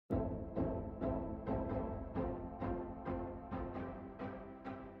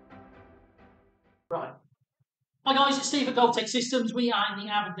Right. Hi guys, it's Steve at GolfTech Systems. We are in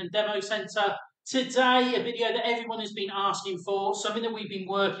the Abingdon Demo Centre. Today, a video that everyone has been asking for, something that we've been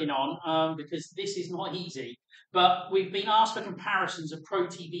working on because this is not easy. But we've been asked for comparisons of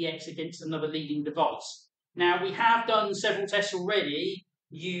ProTee VX against another leading device. Now, we have done several tests already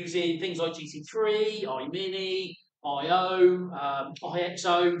using things like GT3, iMini, IO,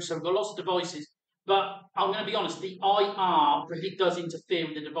 IXO, so we've got lots of devices. But I'm going to be honest, the IR really does interfere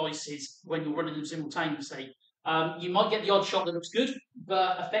with the devices when you're running them simultaneously. You might get the odd shot that looks good,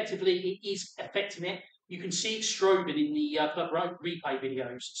 but effectively it is affecting it. You can see it strobing in the club replay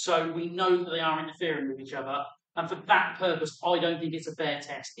videos, so we know that they are interfering with each other. And for that purpose, I don't think it's a fair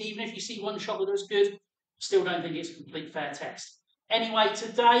test. Even if you see one shot that looks good, still don't think it's a complete fair test. Anyway,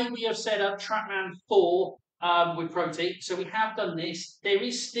 today we have set up Trackman 4 with ProTee. So we have done this. There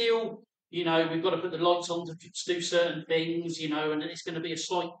is still, we've got to put the lights on to do certain things, and it's going to be a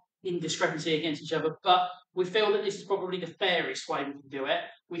slight indiscrepancy against each other, but we feel that this is probably the fairest way we can do it.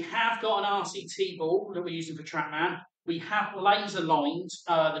 We have got an RCT ball that we're using for Trackman. We have laser lined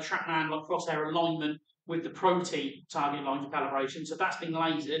the Trackman like crosshair alignment with the ProTee target line for calibration, so that's been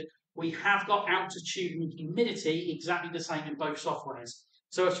lasered. We have got altitude and humidity exactly the same in both softwares.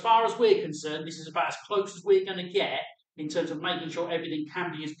 So as far as we're concerned, this is about as close as we're going to get in terms of making sure everything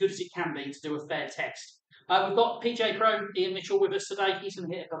can be as good as it can be to do a fair test. We've got PJ Pro, Ian Mitchell, with us today. He's going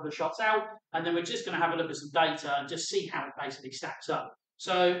to hit a couple of shots out, and then we're just going to have a look at some data and just see how it basically stacks up.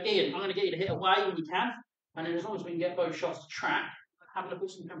 So, Ian, I'm going to get you to hit away when you can, and then as long as we can get both shots to track, have a look at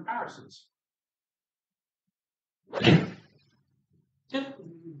some comparisons. Good.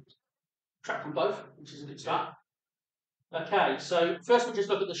 Track from both, which is a good start. Okay, so first we'll just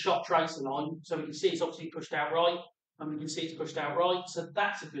look at the shot tracer line. So we can see it's obviously pushed out right, and we can see it's pushed out right, so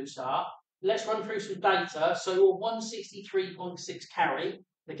that's a good start. Let's run through some data. So a 163.6 carry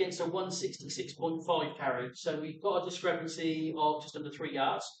against a 166.5 carry. So we've got a discrepancy of just under 3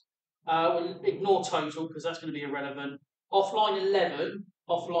 yards. We'll ignore total because that's going to be irrelevant. Offline 11,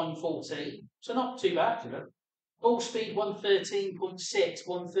 offline 14. So not too bad. Ball speed 113.6,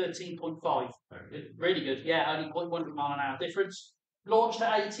 113.5. Really good. Yeah, only 0.1 mile an hour difference. Launched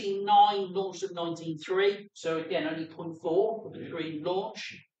at 18.9, launched at 19.3. So again, only 0.4 between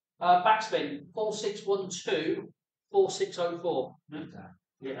launch. Backspin 4612, 4604.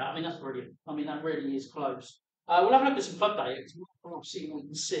 Yeah, I mean that's brilliant. I mean that really is close. We'll have a look at some club data. We'll see what we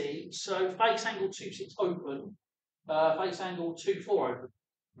can see. So face angle 26 open, face angle 24 open.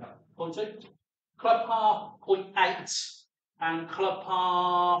 No. 0.2. Club par 0.8 and club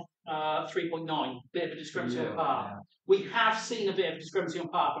par 3.9. Bit of a discrepancy on par. Yeah. We have seen a bit of discrepancy on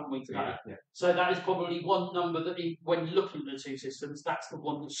par, haven't we, today? Yeah. So that is probably one number that, when looking at the two systems, that's the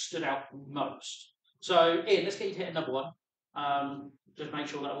one that stood out most. So, Ian, let's get you to hit another one. Just make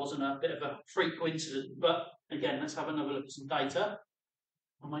sure that wasn't a bit of a freak coincidence. But again, let's have another look at some data.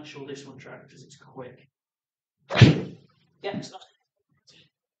 I'll make sure this one tracks because it's quick. Yeah, it's not.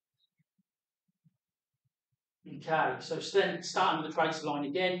 Okay, so starting with the tracer line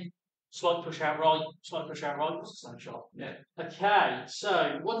again. Slight push out right, slight push out right. What's the same shot? Yeah. Okay,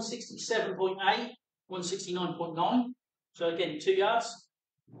 so 167.8, 169.9. So again, 2 yards.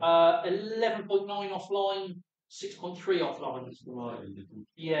 11.9 offline, 6.3 offline.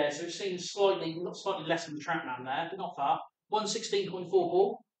 Yeah, so it seems slightly less than the Trackman there, but not far. 116.4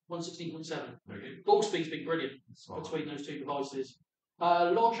 ball, 116.7. Ball speed's been brilliant between those two devices.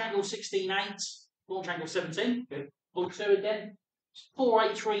 Launch angle 16.8, launch angle 17. Good. Ball 2 again.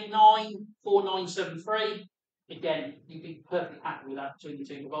 4839, 4973. Again, you'd be perfectly happy with that between the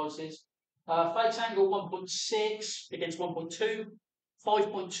two devices. Face angle 1.6 against 1.2,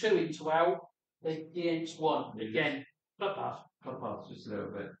 5.2 into out against 1. Again, club path. Club path's just a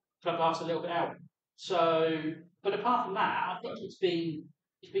little bit. Club path's a little bit out. So, but apart from that, I think it's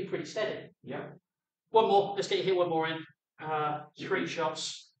been pretty steady. Yeah. One more. Let's get you hit one more in. 3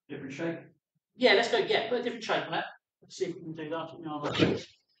 shots. Different shape. Yeah, let's go. Yeah, put a different shape on it. Let's see if we can do that.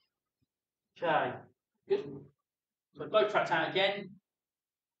 Okay, good. So both tracked out again.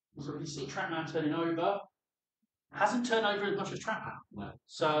 So we can see Trackman turning over. Hasn't turned over as much as Trackman. No.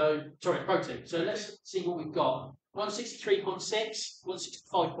 So, sorry, ProTee. So let's see what we've got. 163.6,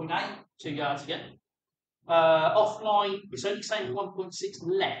 165.8, 2 yards again. Offline, it's only saying 1.6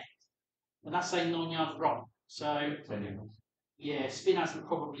 left. And that's saying 9 yards right. So, yeah, spin hasn't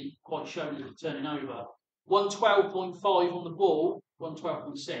probably quite shown that it's turning over. 112.5 on the ball,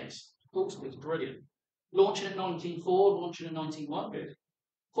 112.6. Ball speed's brilliant. Launching at 19.4, launching at 19.1.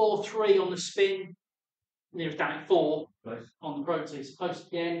 4.3 on the spin, nearest down at 4 on the ProTee. So close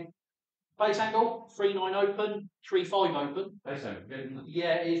again. Base angle, 3.9 open, 3.5 open. Base angle, good, isn't it?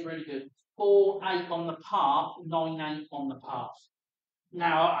 Yeah, it is really good. 4.8 on the path, 9.8 on the path.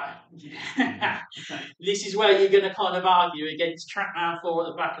 Now, this is where you're going to kind of argue against Trackman 4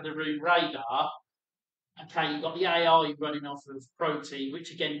 at the back of the room radar. Okay, you've got the AI running off of ProTee,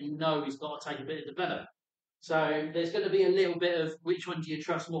 which again, you know is got to take a bit of development. So there's going to be a little bit of which one do you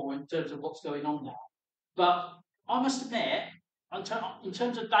trust more in terms of what's going on now. But I must admit, in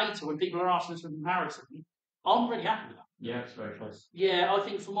terms of data, when people are asking us for comparison, I'm really happy with that. Yeah, it's very close. Yeah, I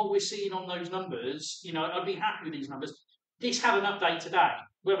think from what we're seeing on those numbers, I'd be happy with these numbers. This had an update today.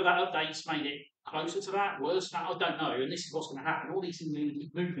 Whether that update's made it closer to that, worse, I don't know. And this is what's going to happen. All these things are going to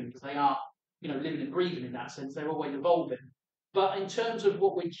keep moving because they are, living and breathing in that sense. They're always evolving. But in terms of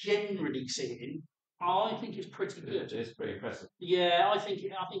what we're generally seeing, I think it's pretty good. It's pretty impressive. Yeah, I think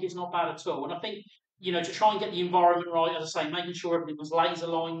it's not bad at all. And I think, to try and get the environment right, as I say, making sure everything was laser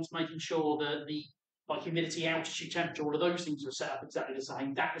lines, making sure that the humidity, altitude, temperature, all of those things were set up exactly the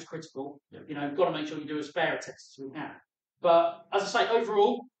same. That was critical. Yeah. Got to make sure you do as fair a test as we can. But as I say,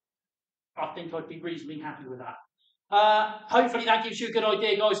 overall, I think I'd be reasonably happy with that. Hopefully that gives you a good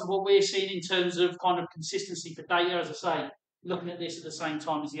idea, guys, of what we're seeing in terms of kind of consistency for data. As I say, looking at this at the same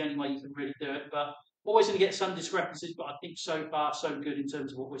time is the only way you can really do it. But always going to get some discrepancies, but I think so far so good in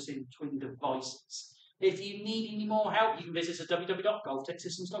terms of what we're seeing between devices. If you need any more help, you can visit us at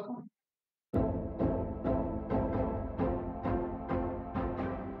www.golftechsystems.com.